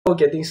Before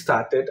getting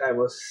started, I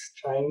was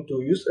trying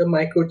to use a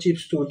Microchip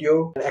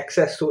Studio and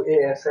access to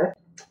ASF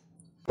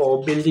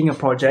for building a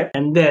project,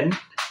 and then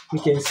we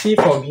can see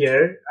from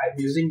here I'm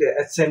using the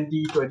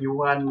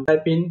ATSAMD21.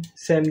 Type in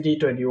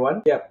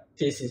ATSAMD21. Yep,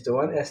 this is the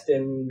one.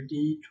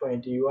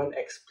 ATSAMD21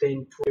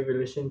 Explained Pro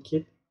Evaluation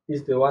Kit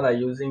is the one I'm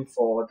using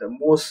for the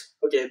most.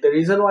 Okay, the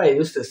reason why I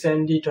use the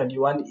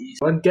ATSAMD21 is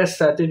one, get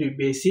started with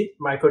basic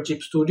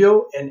Microchip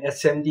Studio, and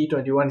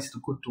ATSAMD21 is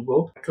good to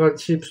go.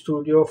 Microchip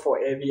Studio for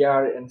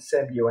AVR and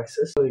SAM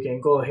devices. So you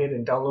can go ahead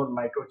and download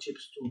Microchip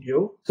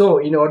Studio. So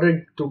in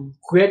order to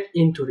get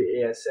into the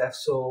ASF,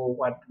 so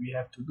what we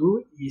have to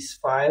do is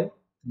file,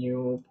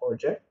 new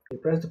project. We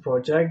press the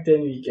project,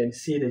 then we can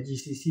see the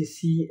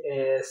GCC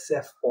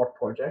ASF board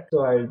project.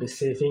 So I will be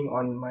saving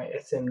on my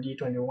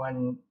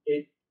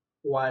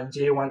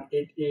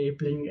ATSAMD21J18A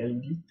Blink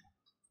LED.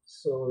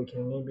 So we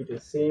can name it the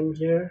same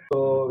here.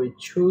 So we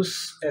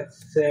choose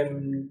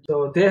ATSAM.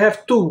 So they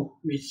have two,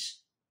 which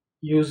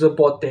user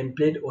board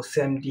template or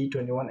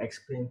ATSAMD21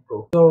 Xplained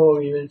Pro. So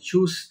we will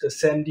choose the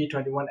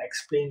ATSAMD21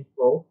 Xplained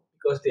Pro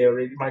because they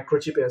already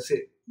Microchip has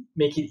it,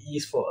 make it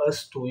easy for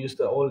us to use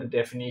all the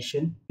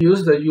definition.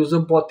 Use the user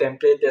board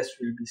template that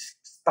will be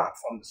start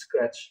from the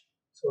scratch.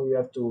 So you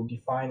have to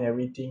define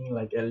everything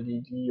like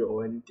LED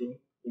or anything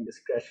in the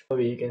scratch. So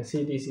you can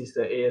see this is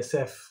the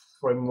ASF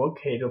framework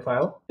header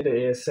file. The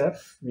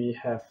ASF, we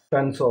have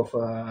tons of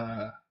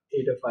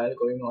header file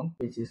going on,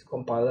 which is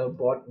compiler,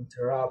 board,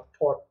 interrupt,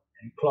 port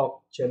and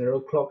clock,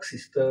 general clock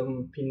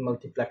system, pin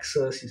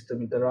multiplexer,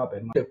 system interrupt,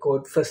 and the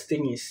code. First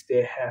thing is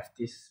they have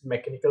this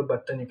mechanical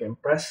button you can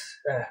press.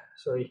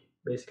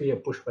 Basically a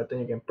push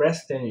button you can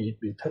press, then it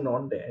will turn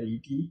on the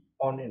LED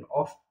on and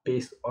off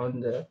based on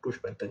the push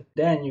button.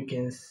 Then you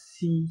can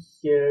see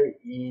here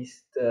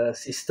is the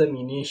system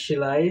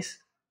initialize,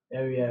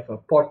 and we have a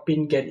port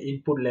pin get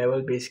input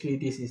level. Basically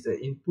this is the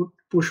input,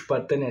 push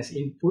button as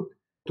input,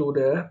 to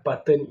the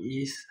button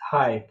is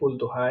high, pull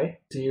to high.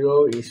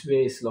 0 is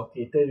where it's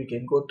located. We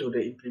can go to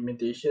the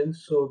implementation.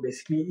 So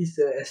basically it's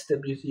the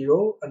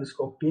SW0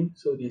 underscore pin.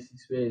 So this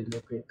is where it's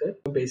located.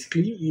 So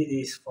basically it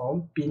is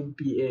from pin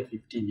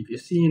PA15. If you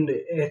see in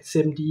the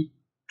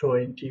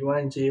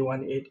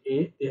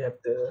ATSAMD21J18A, they have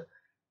the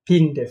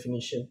pin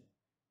definition,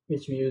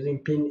 which we're using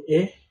pin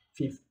A.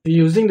 If we're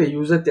using the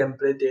user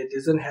template, it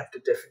doesn't have the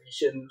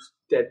definitions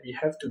that we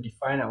have to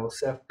define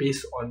ourselves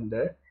based on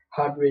the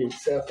hardware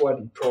itself, what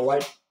it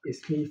provides.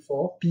 Basically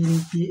for pin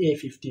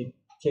PA15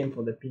 came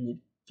from the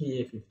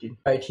PA15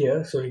 right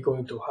here. So we go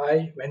into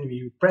high. When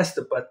we press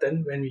the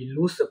button, when we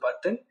lose the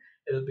button,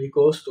 it will be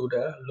goes to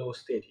the low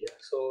state here.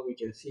 So we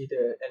can see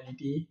the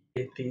LED,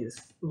 it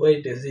is where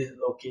it is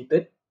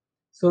located.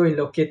 So it's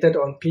located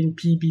on pin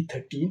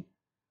PB13.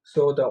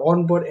 So the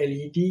onboard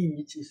LED,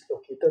 which is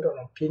located on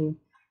a pin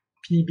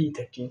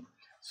PB13.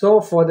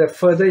 So for the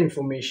further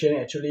information,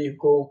 actually you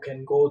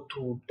can go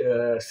to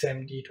the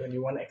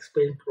ATSAMD21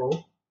 Xplained Pro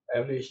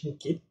Evaluation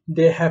Kit.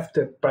 They have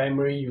the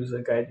primary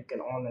user guide, you can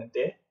on it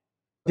there.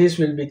 This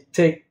will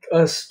take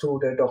us to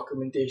the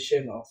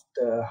documentation of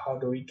the how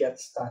do we get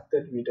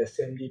started with the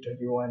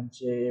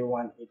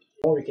ATSAMD21J18A.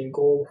 We can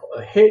go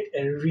ahead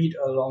and read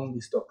along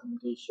this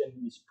documentation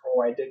which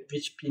provided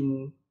which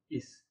pin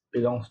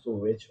belongs to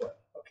which one.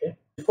 Okay.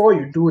 Before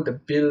you do the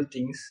build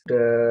things,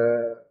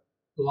 the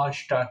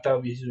launch data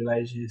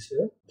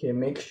visualization, okay,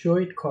 make sure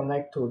it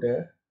connect to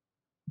the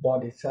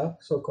board itself.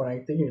 So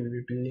connecting, you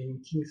will be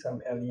linking some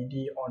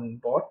LED on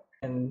board,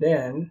 and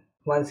then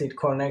once it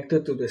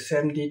connected to the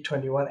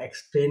ATSAMD21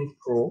 Xplained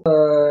Pro,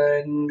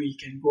 we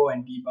can go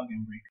and debug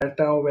and break. Right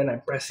now when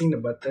I'm pressing the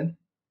button,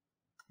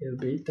 it will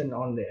be turn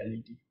on the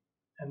LED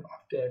and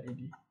off the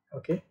LED.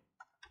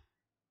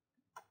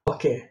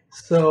 Okay,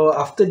 so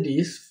after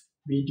this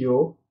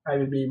video I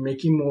will be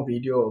making more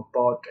video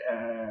about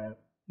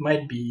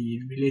might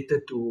be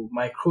related to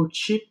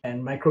Microchip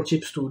and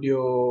Microchip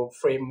Studio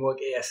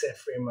Framework, ASF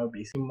Framework,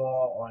 basically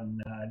more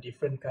on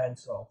different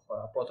kinds of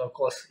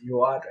protocols,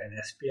 UART and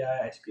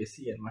SPI,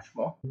 SPC and much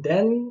more.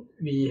 Then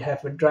we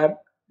have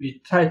we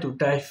try to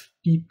dive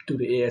deep to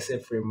the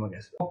ASF Framework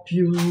as well. Hope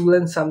you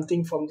learn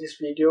something from this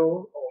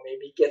video, or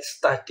maybe get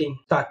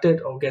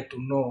started or get to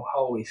know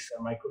how is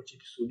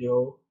Microchip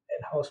Studio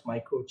and how's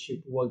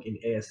Microchip work in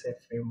ASF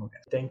Framework.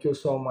 Thank you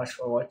so much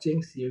for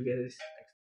watching. See you guys